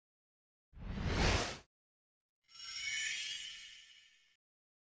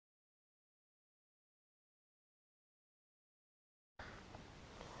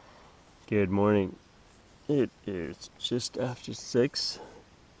Good morning. It is just after 6,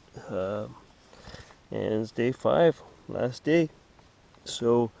 and it's day 5, last day.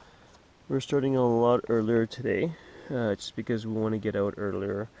 So we're starting a lot earlier today, just because we want to get out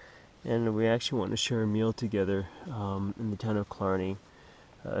earlier, and we actually want to share a meal together in the town of Killarney.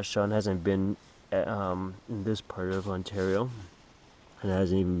 Sean hasn't been in this part of Ontario, and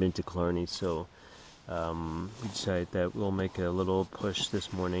hasn't even been to Killarney, so we decided that we'll make a little push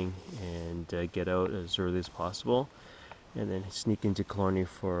this morning and get out as early as possible, and then sneak into Killarney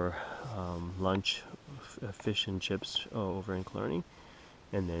for lunch, fish and chips over in Killarney,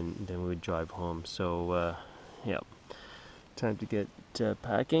 and then we would drive home. So yeah, time to get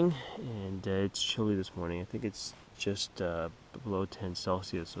packing, and it's chilly this morning. I think it's just below 10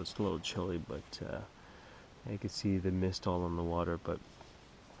 Celsius, so it's a little chilly, but I can see the mist all on the water. But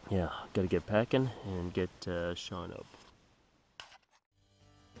yeah, gotta get packing and get Sean up.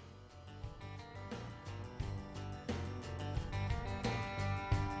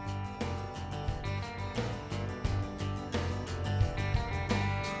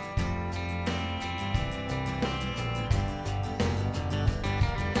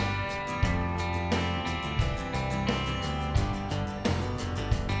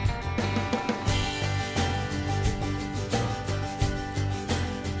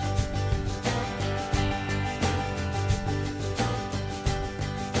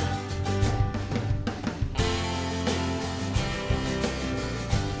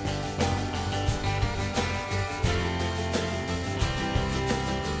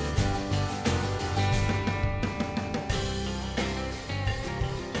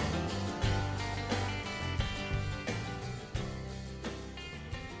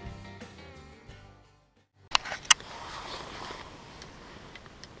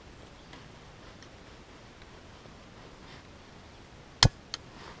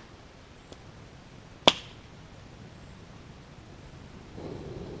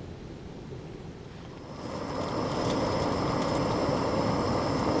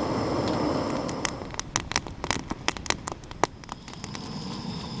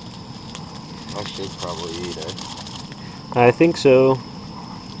 I should probably eat it. I think so.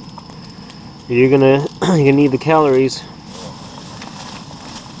 You're gonna need the calories.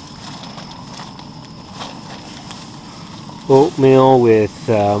 Oatmeal with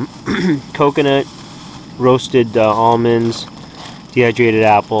coconut, roasted almonds, dehydrated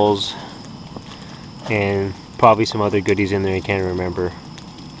apples, and probably some other goodies in there I can't remember.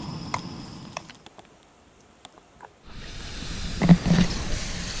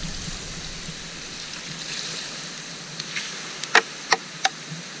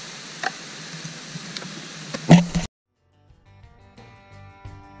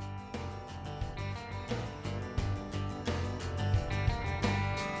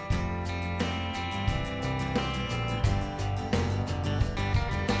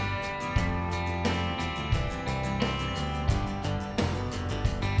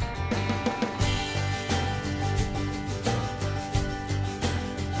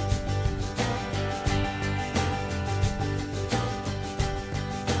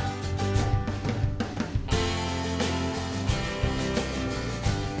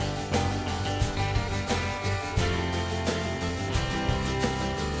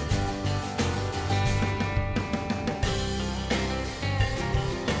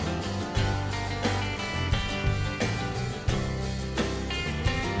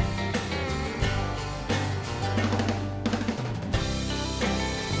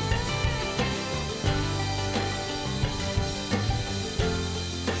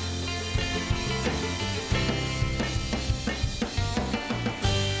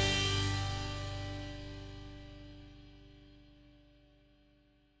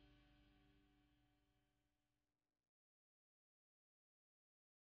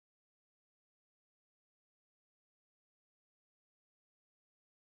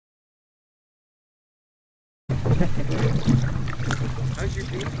 How's your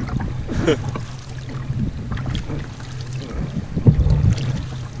feet?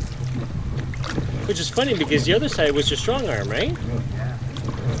 Which is funny because the other side was your strong arm, right? Yeah.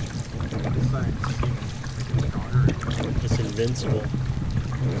 This side's even stronger. It's invincible.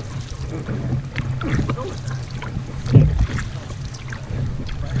 Go with that.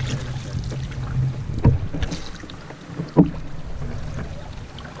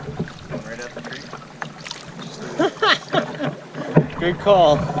 Going right at the tree. Good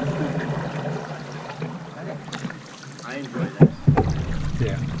call. I enjoy this.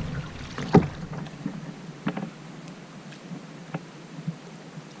 Yeah.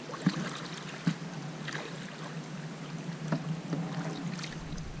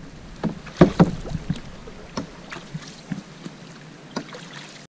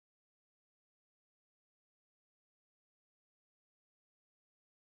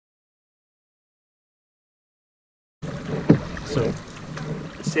 So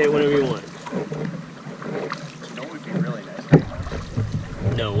say it whenever you want. You know what would be really nice right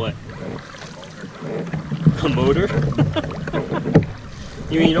now? No, what? A motor?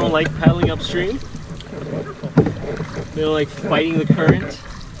 You mean you don't like paddling upstream? You don't like fighting the current?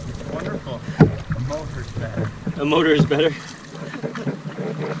 Wonderful. A motor's better. A motor is better?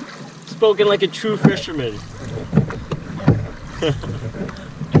 Spoken like a true fisherman.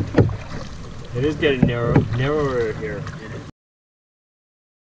 It is getting narrower here.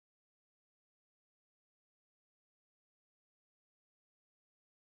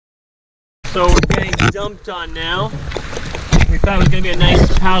 So we're getting dumped on now. We thought it was going to be a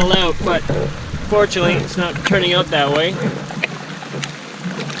nice paddle out, but fortunately it's not turning out that way.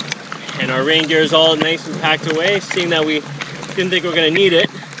 And our rain gear is all nice and packed away, seeing that we didn't think we were going to need it.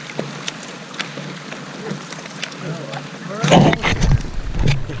 Is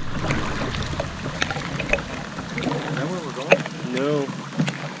that where we're going? No,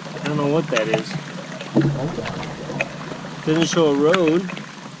 I don't know what that is. Doesn't show a road.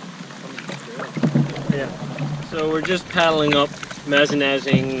 Yeah. So we're just paddling up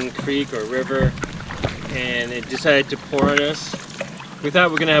Mazenazing Creek or river, and it decided to pour on us. We thought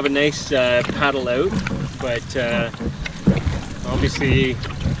we were gonna have a nice paddle out, but obviously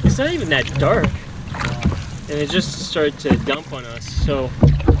it's not even that dark, and it just started to dump on us. So,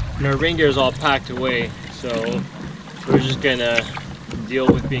 and our rain gear is all packed away, so we're just gonna deal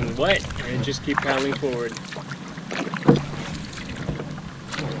with being wet and just keep paddling forward.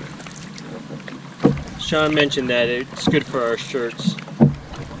 Sean mentioned that it's good for our shirts.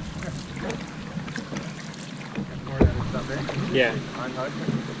 Yeah. Unhook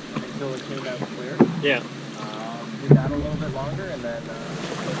until it came out clear. Yeah. Do that a little bit longer and then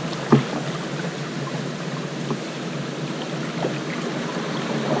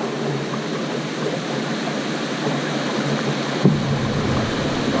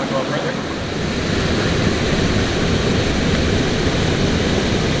you want to go up further?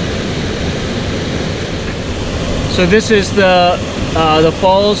 So this is the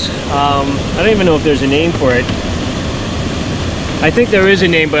falls. I don't even know if there's a name for it. I think there is a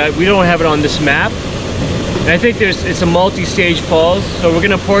name, but we don't have it on this map. And I think it's a multi-stage falls. So we're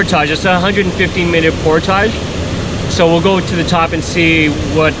gonna portage. It's a 115-minute portage. So we'll go to the top and see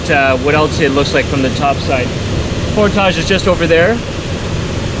what else it looks like from the top side. Portage is just over there.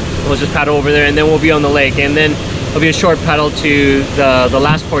 We'll just paddle over there, and then we'll be on the lake. And then it'll be a short paddle to the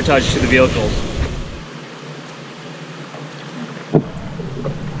last portage to the vehicles.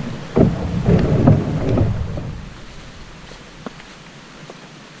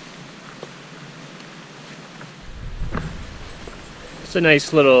 It's a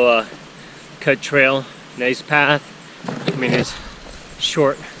nice little cut trail, nice path. I mean, it's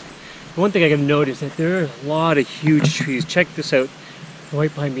short. One thing I can notice is that there are a lot of huge trees. Check this out, the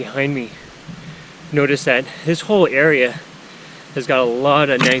white pine behind me. Notice that this whole area has got a lot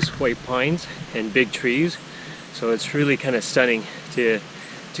of nice white pines and big trees. So it's really kind of stunning to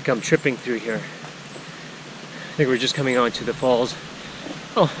come tripping through here. I think we're just coming onto the falls.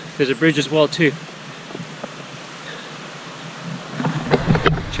 Oh, there's a bridge as well too.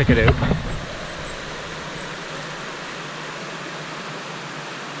 Check it out.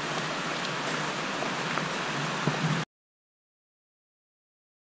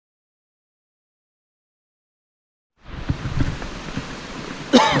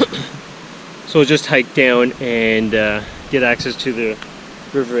 So we'll just hike down and get access to the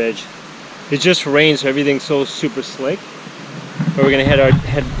river edge. It just rained, so everything's so super slick. But we're gonna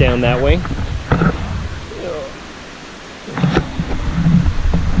head down that way.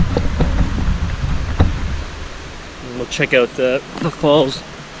 And we'll check out the falls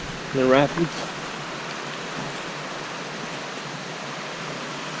and the rapids.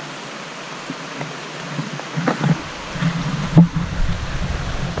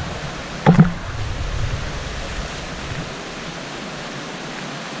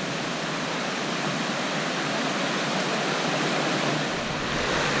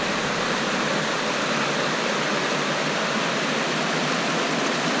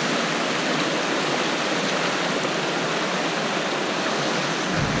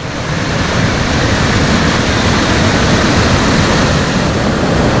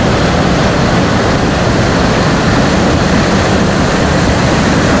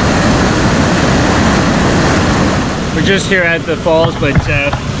 We're just here at the falls, but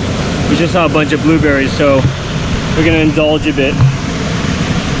we just saw a bunch of blueberries, so we're gonna indulge a bit. My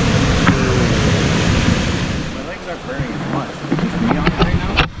legs aren't burning as much. It's just me on it right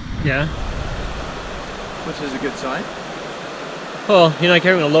now, Yeah. which is a good sign. Well, you're not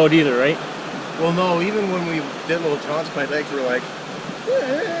carrying a load either, right? Well, no, even when we did little jaunts, my legs were like,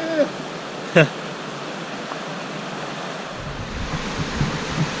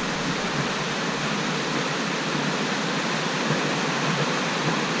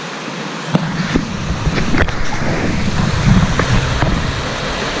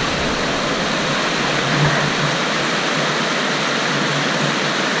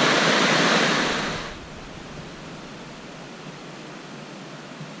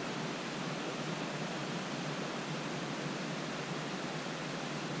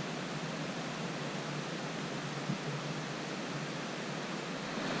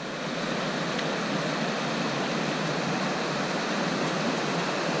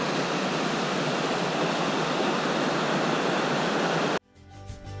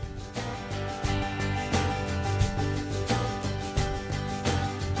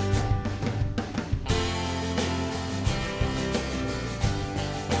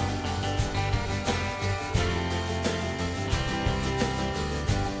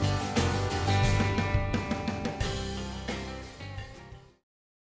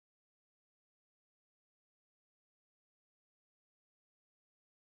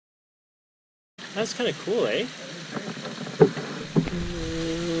 That's kind of cool, eh?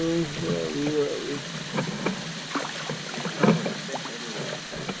 Where are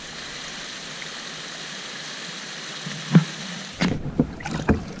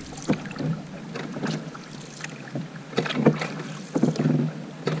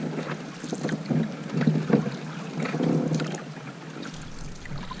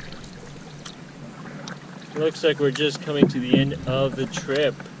we? Looks like we're just coming to the end of the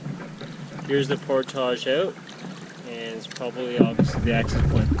trip. Here's the portage out, and it's probably obviously the access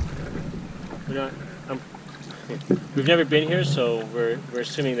point. We've never been here, so we're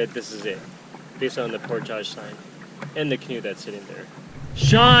assuming that this is it, based on the portage sign and the canoe that's sitting there.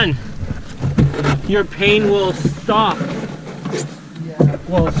 Sean, your pain will stop. Yeah.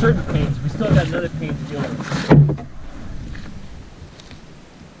 Well, certain pains. We still got another pain to deal with.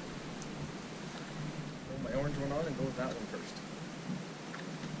 my orange one on and go with that one first.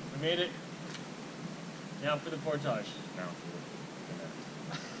 We made it. Now for the portage. Now.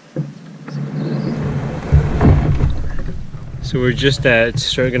 So we're just going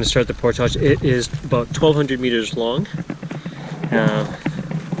to start the portage. It is about 1,200 meters long.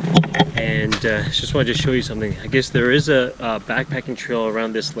 And just wanted to show you something. I guess there is a backpacking trail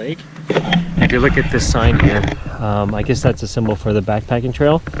around this lake. If you look at this sign here, I guess that's a symbol for the backpacking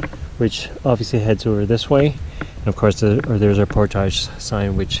trail, which obviously heads over this way. And of course, there's our portage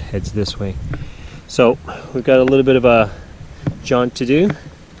sign, which heads this way. So we've got a little bit of a jaunt to do,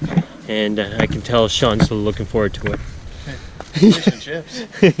 and I can tell Sean's still looking forward to it. Fish and chips.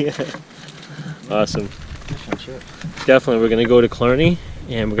 Yeah. Awesome. Fish and chips. Definitely, we're going to go to Killarney,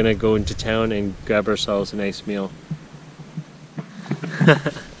 and we're going to go into town and grab ourselves a nice meal.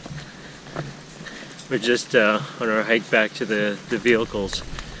 We're just on our hike back to the vehicles,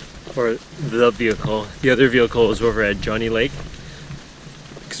 or the vehicle. The other vehicle was over at Johnny Lake,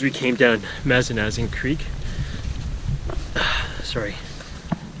 because we came down Mazanazing Creek. Sorry.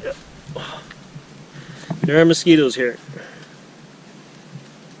 There are mosquitoes here.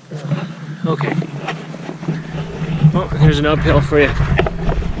 Okay. Oh, here's an uphill for you.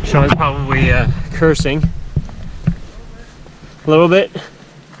 Sean's probably cursing. A little bit.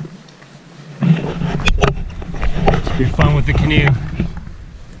 Should be fun with the canoe.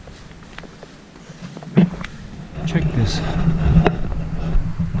 Check this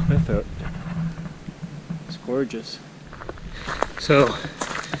cliff out. It's gorgeous. So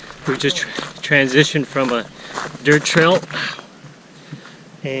we just transitioned from a dirt trail,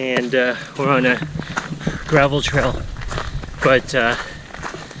 and we're on a gravel trail, but the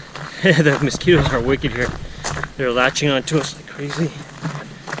mosquitoes are wicked here. They're latching onto us like crazy.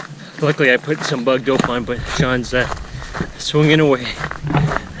 Luckily I put some bug dope on, but Sean's swinging away.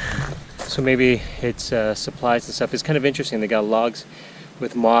 So maybe it's supplies and stuff. It's kind of interesting. They got logs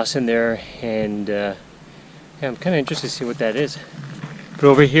with moss in there, and yeah, I'm kind of interested to see what that is. But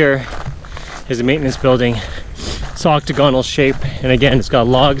over here is a maintenance building. It's octagonal shape, and again it's got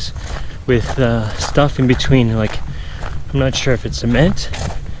logs with stuff in between, like I'm not sure if it's cement,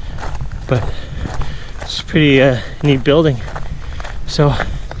 but it's a pretty neat building. So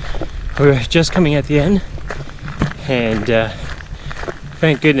we're just coming at the end, and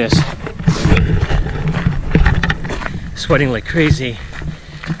thank goodness, sweating like crazy,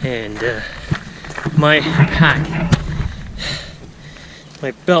 and my pack,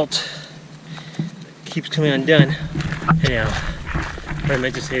 my belt keeps coming undone. Anyhow, what I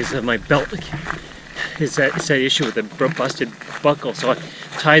meant to say is that my belt is that issue with the busted buckle, so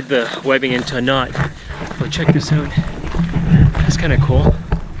tied the webbing into a knot. Oh, check this out. That's kind of cool.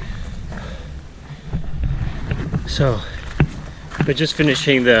 So, we're just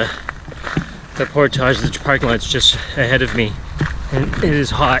finishing the portage. The parking lot's just ahead of me, and it is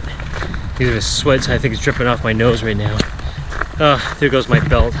hot. These are the sweats. I think it's dripping off my nose right now. Oh, there goes my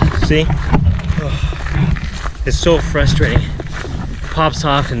belt. See? Oh, it's so frustrating. Pops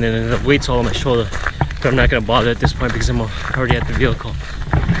off and then the weight's all on my shoulder. But I'm not gonna bother at this point because I'm already at the vehicle.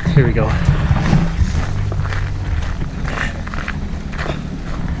 Here we go.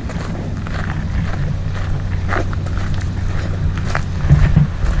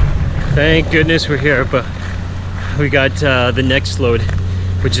 Thank goodness we're here, but we got the next load,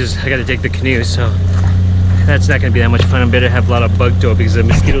 which is I gotta take the canoe, so that's not gonna be that much fun. I better have a lot of bug dough because the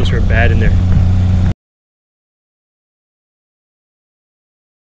mosquitoes were bad in there.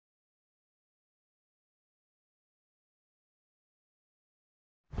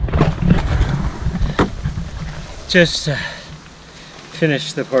 Just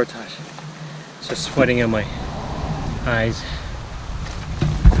finished the portage. Just sweating in my eyes.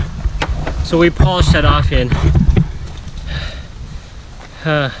 So we polished that off in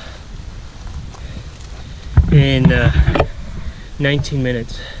 19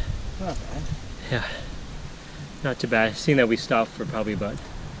 minutes. Not bad. Yeah, not too bad. Seeing that we stopped for probably about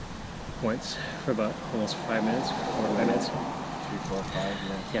once for about almost 5 minutes, 4 or 5 minutes. 3, 4, 5,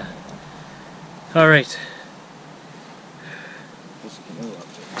 yeah. Yeah. All right. What's the canoe up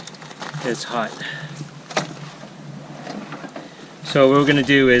to? It's hot. So what we're gonna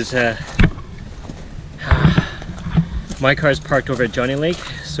do is my car is parked over at Johnny Lake,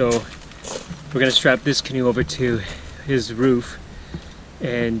 so we're gonna strap this canoe over to his roof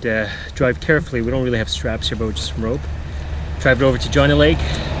and drive carefully. We don't really have straps here, but just some rope. Drive it over to Johnny Lake.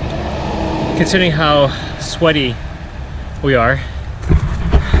 Considering how sweaty we are.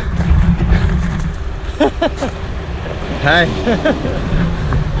 Hi.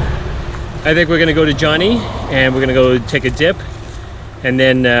 I think we're gonna go to Johnny and we're gonna go take a dip and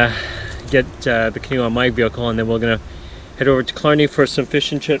then get the canoe on my vehicle, and then we're gonna head over to Killarney for some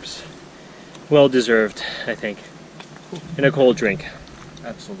fish and chips. Well deserved, I think. And a cold drink.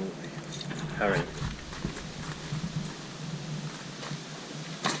 Absolutely. All right.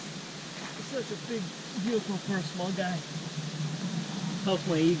 Such a big vehicle for a small guy. Helps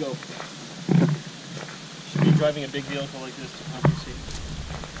my ego. Should be driving a big vehicle like this to compensate.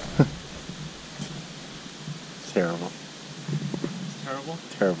 Terrible. Terrible?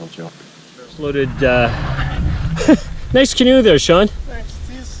 Terrible joke. Just loaded, nice canoe there, Sean. Thanks.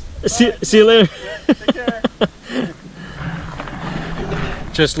 See you later. Yeah, take care.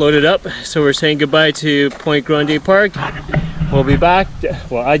 Just loaded up, so we're saying goodbye to Point Grondine Park. We'll be back.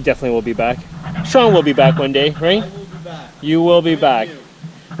 Well, I definitely will be back. Sean will be back one day, right? I will be back. You will be back.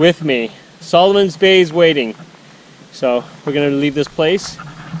 With me. Solomon's Bay is waiting. So we're gonna leave this place.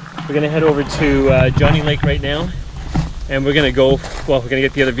 We're gonna head over to Johnny Lake right now, and we're gonna go. Well, we're gonna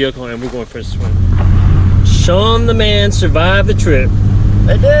get the other vehicle, and we're going for a swim. Sean the man survived the trip.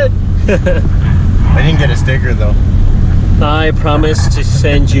 I did. I didn't get a sticker though. I promise to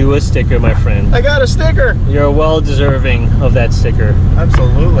send you a sticker, my friend. I got a sticker. You're well deserving of that sticker.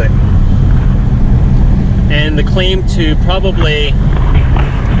 Absolutely. And the claim to probably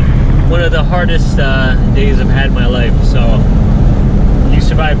one of the hardest days I've had in my life. So you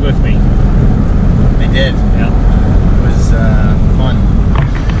survived with me. I did. Yeah. It was fun.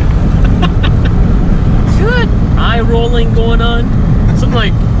 Good. Eye rolling going on. Something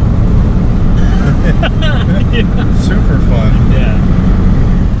like. Yeah. Super fun. Yeah.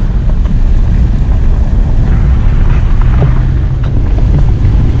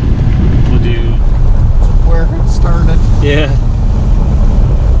 We'll do. Where it started. Yeah.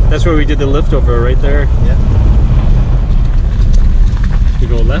 That's where we did the lift over, right there. Yeah. You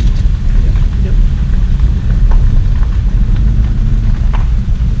go left. Yep.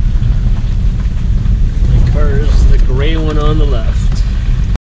 My car is the gray one on the left.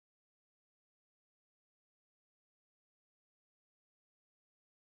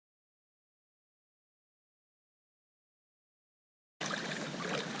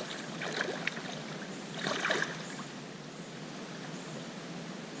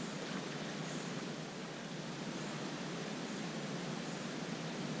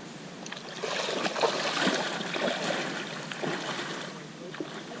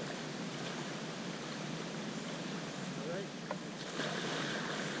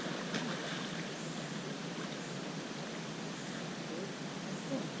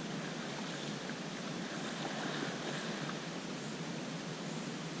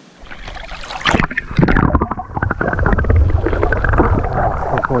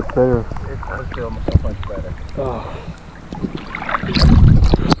 so much better. It does feel so much better. Oh.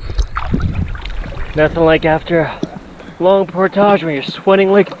 Nothing like after a long portage when you're sweating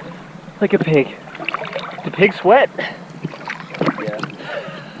like a pig. The pig sweat. Yeah,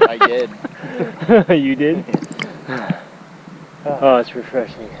 I did. You did? Oh, it's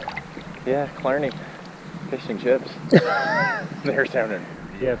refreshing. Yeah, Killarney. Fish and chips. They're sounding.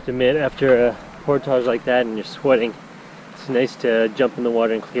 You have to admit, after a portage like that and you're sweating, it's nice to jump in the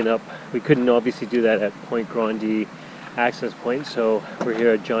water and clean up. We couldn't obviously do that at Point Grondine access point, so we're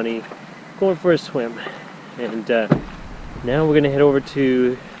here at Johnny going for a swim. And now we're going to head over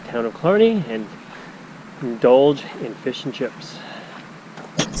to the town of Killarney and indulge in fish and chips.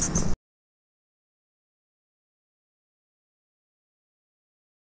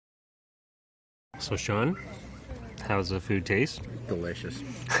 So Sean, how's the food taste? Delicious.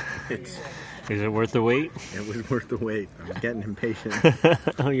 Is it worth the wait? It was worth the wait. I'm getting impatient.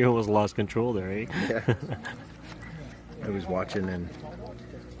 Oh, you almost lost control there, eh? Yeah. I was watching and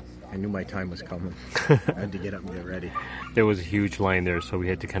I knew my time was coming. I had to get up and get ready. There was a huge line there, so we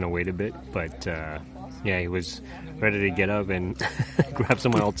had to kind of wait a bit. But yeah, he was ready to get up and grab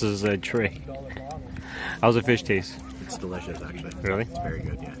someone else's tray. How's the fish taste? It's delicious, actually. Really? It's very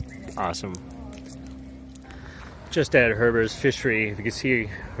good, yeah. Awesome. Just at Herbert's Fishery, if you can see,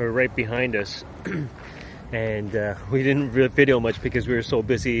 we're right behind us. And we didn't video much because we were so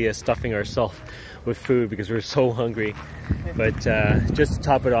busy stuffing ourselves with food because we were so hungry. But just to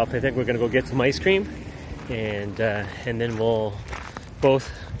top it off, I think we're gonna go get some ice cream, and then we'll both.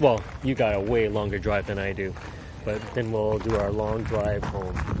 Well, you got a way longer drive than I do, but then we'll do our long drive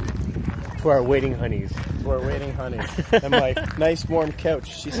home to our waiting honeys. To our waiting honey. And my nice warm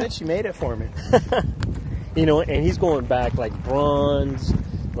couch. She said she made it for me. You know, and he's going back like bronze,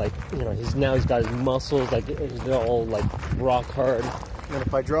 like, you know, he's got his muscles, like they're all like rock hard. And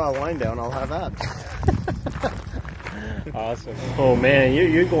if I draw a line down, I'll have abs. Awesome. Oh man,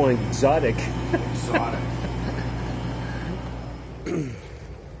 you're going exotic. Exotic.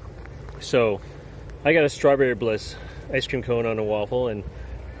 So, I got a strawberry bliss ice cream cone on a waffle, and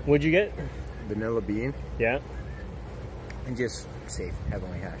what'd you get? Vanilla bean. Yeah, And just safe,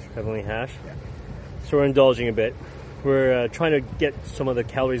 heavenly hash. heavenly hash. Yeah. So we're indulging a bit. We're trying to get some of the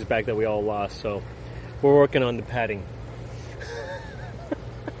calories back that we all lost, so we're working on the padding.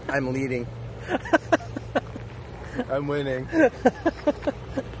 I'm leading. I'm winning.